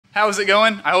How's it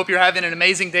going? I hope you're having an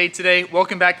amazing day today.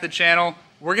 Welcome back to the channel.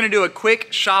 We're gonna do a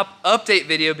quick shop update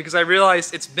video because I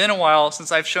realized it's been a while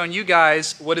since I've shown you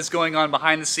guys what is going on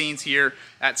behind the scenes here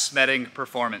at Smeding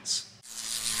Performance.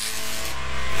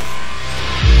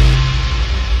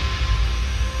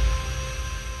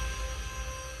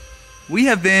 We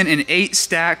have been in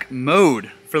 8-stack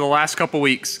mode for the last couple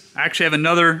weeks. I actually have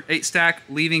another 8-stack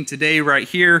leaving today right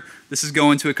here. This is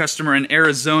going to a customer in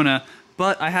Arizona,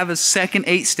 but I have a second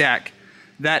 8-stack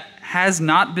that has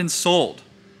not been sold.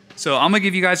 So I'm gonna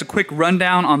give you guys a quick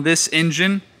rundown on this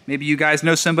engine. Maybe you guys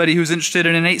know somebody who's interested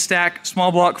in an 8-stack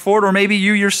small block Ford, or maybe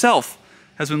you yourself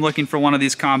has been looking for one of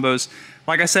these combos.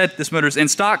 Like I said, this motor's in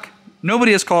stock.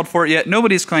 Nobody has called for it yet.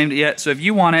 Nobody's claimed it yet. So if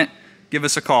you want it, give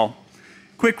us a call.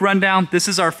 Quick rundown, this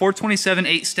is our 427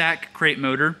 8-stack crate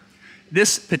motor.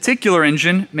 This particular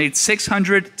engine made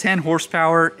 610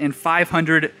 horsepower and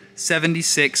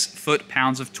 576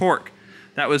 foot-pounds of torque.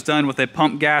 That was done with a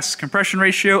pump gas compression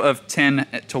ratio of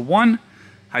 10:1,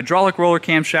 hydraulic roller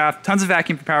camshaft, tons of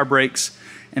vacuum for power brakes,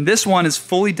 and this one is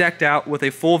fully decked out with a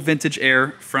full vintage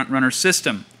air front runner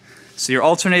system. So your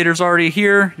alternator's already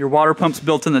here, your water pump's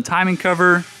built in the timing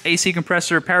cover, AC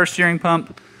compressor, power steering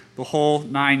pump, the whole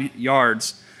 9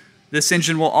 yards. This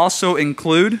engine will also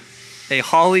include a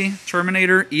Holley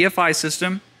Terminator EFI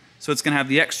system, so it's going to have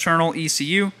the external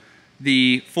ECU,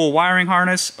 the full wiring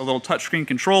harness, a little touchscreen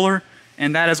controller,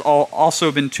 and that has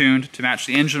also been tuned to match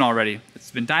the engine already.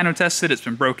 It's been dyno tested, it's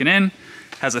been broken in,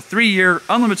 has a 3-year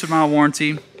unlimited mile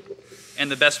warranty, and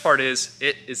the best part is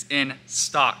it is in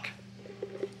stock.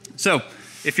 So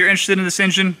if you're interested in this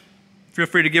engine, feel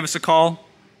free to give us a call.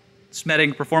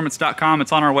 Smedingperformance.com.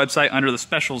 It's on our website under the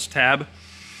specials tab.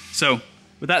 So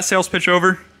with that sales pitch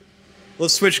over,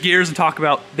 let's switch gears and talk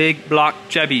about big block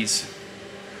Chevys.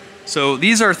 So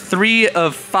these are 3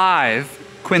 of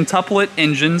 5 quintuplet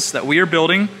engines that we are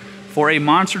building for a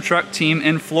monster truck team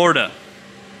in Florida.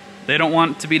 They don't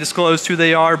want to be disclosed who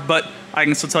they are, but I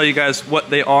can still tell you guys what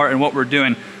they are and what we're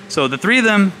doing. So the 3 of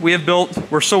them we have built.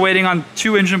 We're still waiting on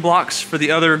 2 engine blocks for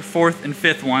the other 4th and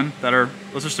 5th one that are,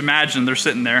 let's just imagine they're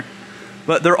sitting there.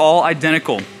 But they're all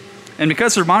identical. And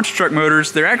because they're monster truck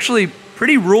motors, they're actually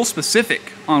pretty rule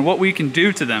specific on what we can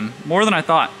do to them, more than I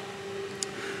thought.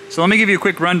 So let me give you a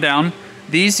quick rundown.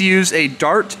 These use a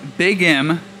Dart Big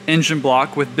M engine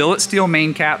block with billet steel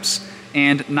main caps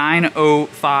and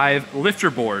 905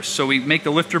 lifter bores. So we make the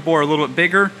lifter bore a little bit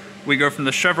bigger. We go from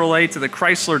the Chevrolet to the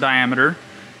Chrysler diameter,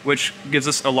 which gives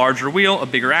us a larger wheel, a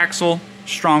bigger axle,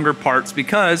 stronger parts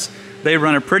because they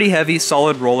run a pretty heavy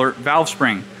solid roller valve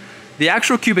spring. The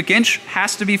actual cubic inch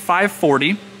has to be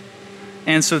 540,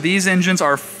 and so these engines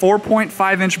are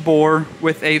 4.5 inch bore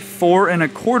with a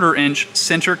 4¼ inch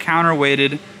center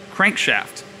counterweighted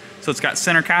crankshaft. So it's got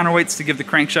center counterweights to give the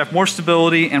crankshaft more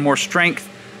stability and more strength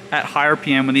at higher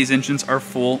RPM when these engines are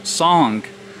full song.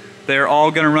 They're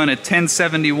all going to run a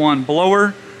 1071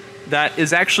 blower that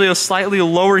is actually a slightly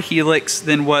lower helix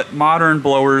than what modern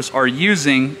blowers are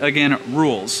using, again,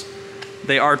 rules.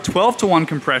 They are 12:1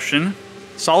 compression,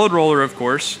 solid roller of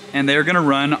course, and they're going to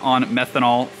run on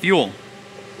methanol fuel.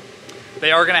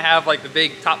 They are going to have like the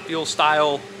big Top Fuel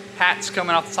style hats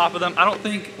coming off the top of them. I don't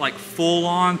think like full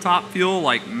on Top Fuel,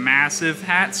 like massive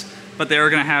hats, but they are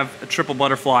going to have a triple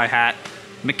butterfly hat,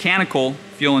 mechanical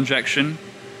fuel injection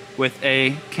with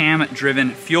a cam driven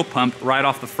fuel pump right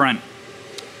off the front.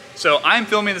 So I'm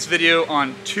filming this video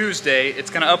on Tuesday.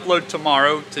 It's going to upload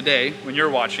tomorrow, today, when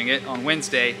you're watching it on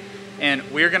Wednesday, and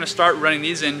we're going to start running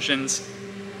these engines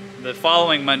the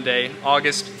following Monday,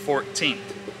 August 14th.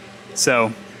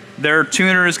 So their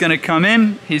tuner is going to come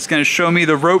in. He's going to show me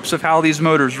the ropes of how these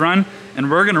motors run, and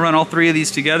we're going to run all 3 of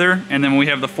these together, and then when we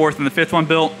have the 4th and the 5th one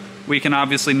built, we can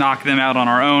obviously knock them out on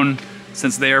our own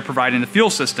since they are providing the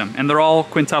fuel system. And they're all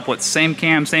quintuplets, same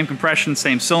cam, same compression,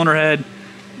 same cylinder head,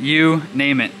 you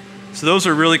name it. So those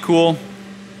are really cool.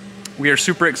 We are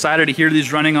super excited to hear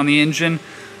these running on the engine.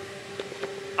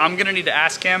 I'm gonna need to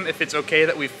ask him if it's okay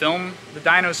that we film the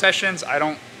dyno sessions. I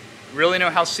don't really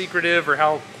know how secretive or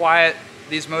how quiet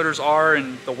these motors are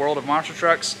in the world of monster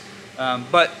trucks,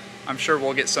 but I'm sure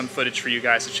we'll get some footage for you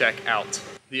guys to check out.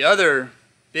 The other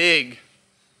big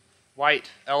white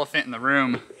elephant in the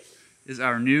room is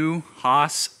our new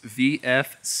Haas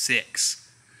VF6.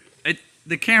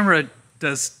 The camera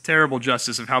does terrible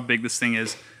justice of how big this thing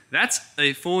is. That's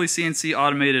a fully CNC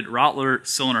automated Rottler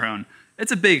cylinder hone.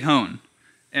 It's a big hone.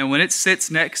 And when it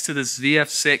sits next to this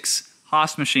VF6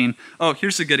 Haas machine, oh,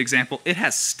 here's a good example. It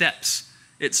has steps.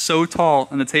 It's so tall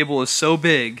and the table is so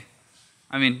big.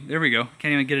 I mean, there we go.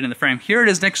 Can't even get it in the frame. Here it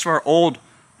is next to our old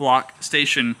block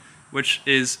station, which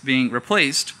is being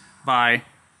replaced by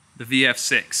the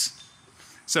VF6.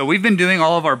 So we've been doing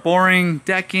all of our boring,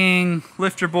 decking,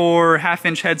 lifter bore,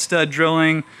 1/2-inch head stud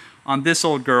drilling on this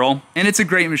old girl, and it's a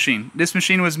great machine. This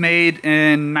machine was made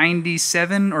in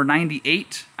 97 or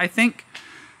 98, I think.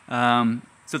 So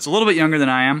it's a little bit younger than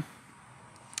I am.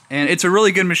 And it's a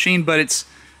really good machine, but it's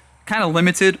kind of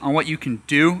limited on what you can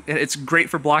do. It's great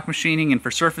for block machining and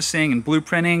for surfacing and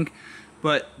blueprinting,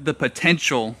 but the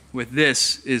potential with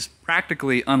this is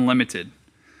practically unlimited.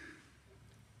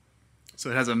 So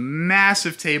it has a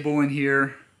massive table in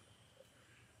here,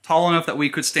 tall enough that we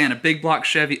could stand a big block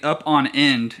Chevy up on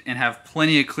end and have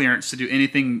plenty of clearance to do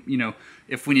anything, you know,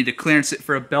 if we need to clearance it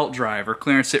for a belt drive or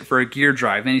clearance it for a gear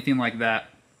drive, anything like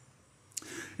that.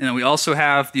 And then we also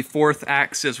have the 4th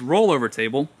axis rollover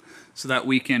table so that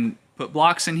we can put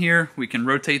blocks in here, we can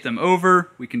rotate them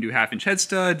over, we can do 1/2-inch head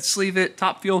stud, sleeve it,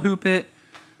 top field hoop it,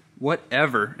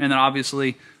 whatever. And then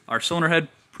obviously our cylinder head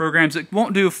programs, it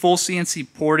won't do full CNC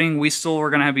porting. We still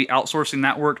are going to be outsourcing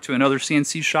that work to another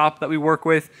CNC shop that we work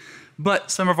with.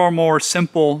 But some of our more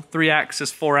simple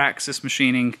 3-axis, 4-axis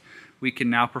machining we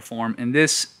can now perform in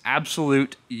this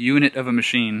absolute unit of a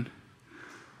machine.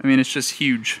 I mean, it's just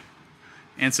huge.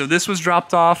 And so this was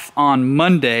dropped off on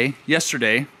Monday,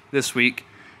 yesterday, this week.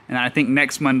 And I think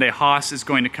next Monday, Haas is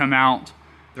going to come out.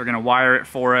 They're going to wire it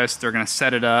for us. They're going to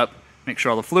set it up, make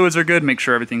sure all the fluids are good, make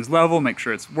sure everything's level, make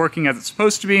sure it's working as it's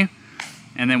supposed to be.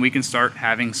 And then we can start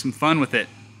having some fun with it.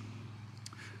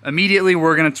 Immediately,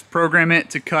 we're going to program it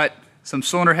to cut some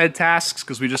cylinder head tasks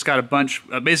because we just got a bunch,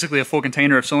 basically a full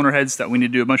container of cylinder heads that we need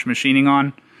to do a bunch of machining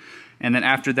on. And then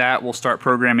after that, we'll start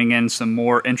programming in some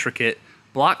more intricate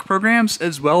block programs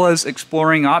as well as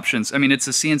exploring options. I mean, it's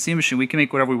a CNC machine. We can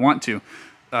make whatever we want to.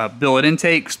 Billet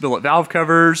intakes, billet valve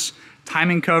covers,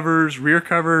 timing covers, rear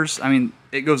covers. I mean,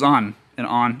 it goes on and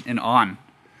on and on.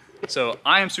 So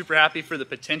I am super happy for the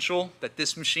potential that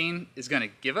this machine is going to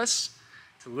give us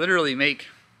to literally make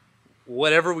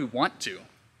whatever we want to.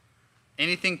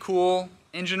 Anything cool,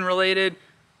 engine related,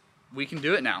 we can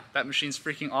do it now. That machine's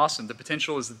freaking awesome. The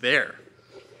potential is there.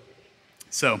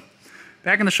 So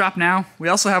back in the shop now, we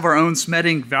also have our own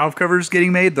Smeding valve covers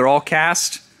getting made. They're all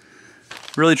cast.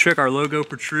 Really trick, our logo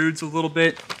protrudes a little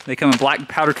bit. They come in black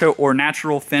powder coat or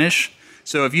natural finish.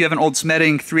 So if you have an old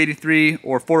Smeding 383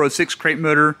 or 406 crate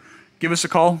motor, give us a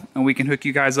call and we can hook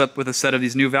you guys up with a set of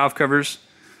these new valve covers.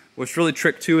 What's really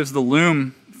trick too is the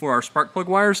loom for our spark plug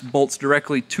wires bolts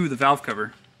directly to the valve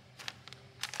cover.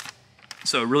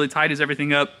 So it really tightens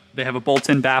everything up. They have a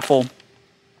bolt-in baffle.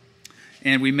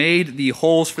 And we made the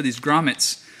holes for these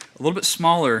grommets a little bit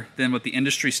smaller than what the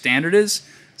industry standard is.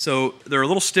 So they're a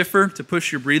little stiffer to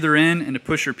push your breather in and to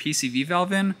push your PCV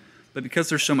valve in, but because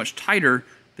they're so much tighter,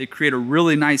 they create a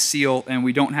really nice seal and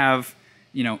we don't have,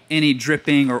 you know, any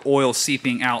dripping or oil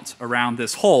seeping out around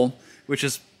this hole, which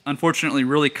is unfortunately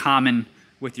really common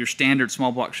with your standard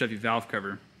small block Chevy valve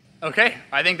cover. Okay,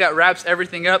 I think that wraps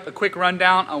everything up. A quick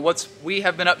rundown on what we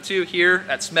have been up to here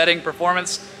at Smeding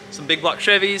Performance. Some big block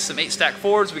Chevys, some 8-stack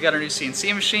Fords. We got our new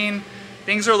CNC machine.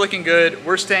 Things are looking good.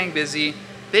 We're staying busy.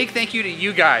 Big thank you to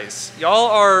you guys. Y'all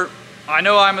are, I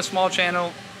know I'm a small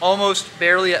channel, almost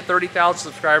barely at 30,000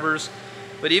 subscribers,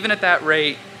 but even at that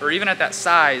rate, or even at that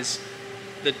size,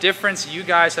 the difference you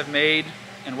guys have made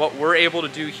and what we're able to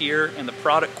do here and the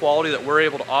product quality that we're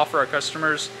able to offer our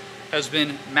customers has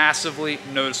been massively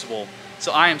noticeable.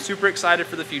 So I am super excited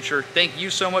for the future. Thank you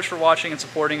so much for watching and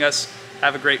supporting us.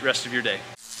 Have a great rest of your day.